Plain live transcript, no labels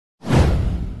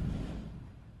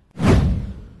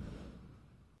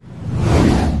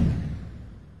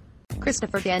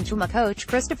Christopher Danjuma Coach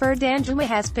Christopher Danjuma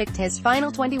has picked his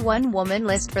final 21-woman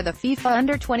list for the FIFA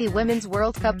Under-20 Women's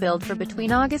World Cup build for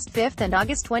between August 5 and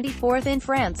August 24 in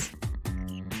France.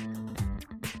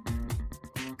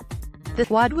 The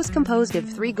squad was composed of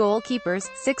 3 goalkeepers,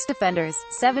 6 defenders,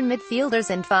 7 midfielders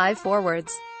and 5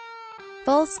 forwards.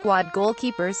 Full squad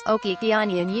goalkeepers: Okeke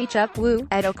Onyinyechukwu,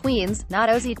 Edo Queens;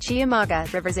 Nnadozie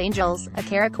Chiamaka, Rivers Angels;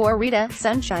 Akarekor Rita,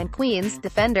 Sunshine Queens;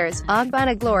 defenders: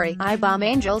 Ogbonna Glory, Ibom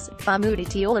Angels;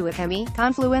 Famuditi Oluwakemi,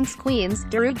 Confluence Queens;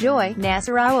 Duru Joy,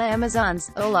 Nasarawa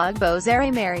Amazons;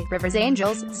 Ologbonna Glory, Rivers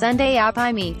Angels; Sunday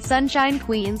Apimi, Sunshine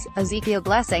Queens; Ezekiel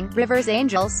Blessing, Rivers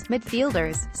Angels;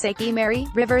 midfielders: Seki Mary,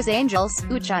 Rivers Angels;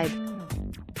 Uchide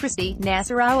Christie,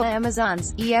 Nasarawa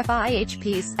Amazons;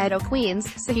 EFIHPs, Edo Queens;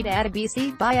 Sahid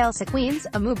Adabisi, Bielsa Queens;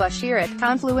 Amubashirat,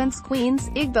 Confluence Queens;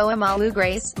 Ibom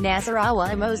Grace, Nasarawa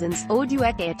Amazons;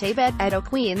 Odueke Tabet, Edo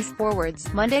Queens;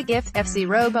 forwards: Monday Gift, FC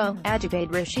Robo;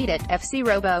 Ajibade Rashidat, FC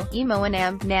Robo; Imo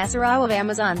Anam, Nasarawa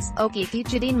Amazons; Okeke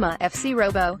Chidinma, FC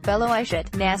Robo; Bello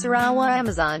Aishat, Nasarawa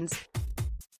Amazons.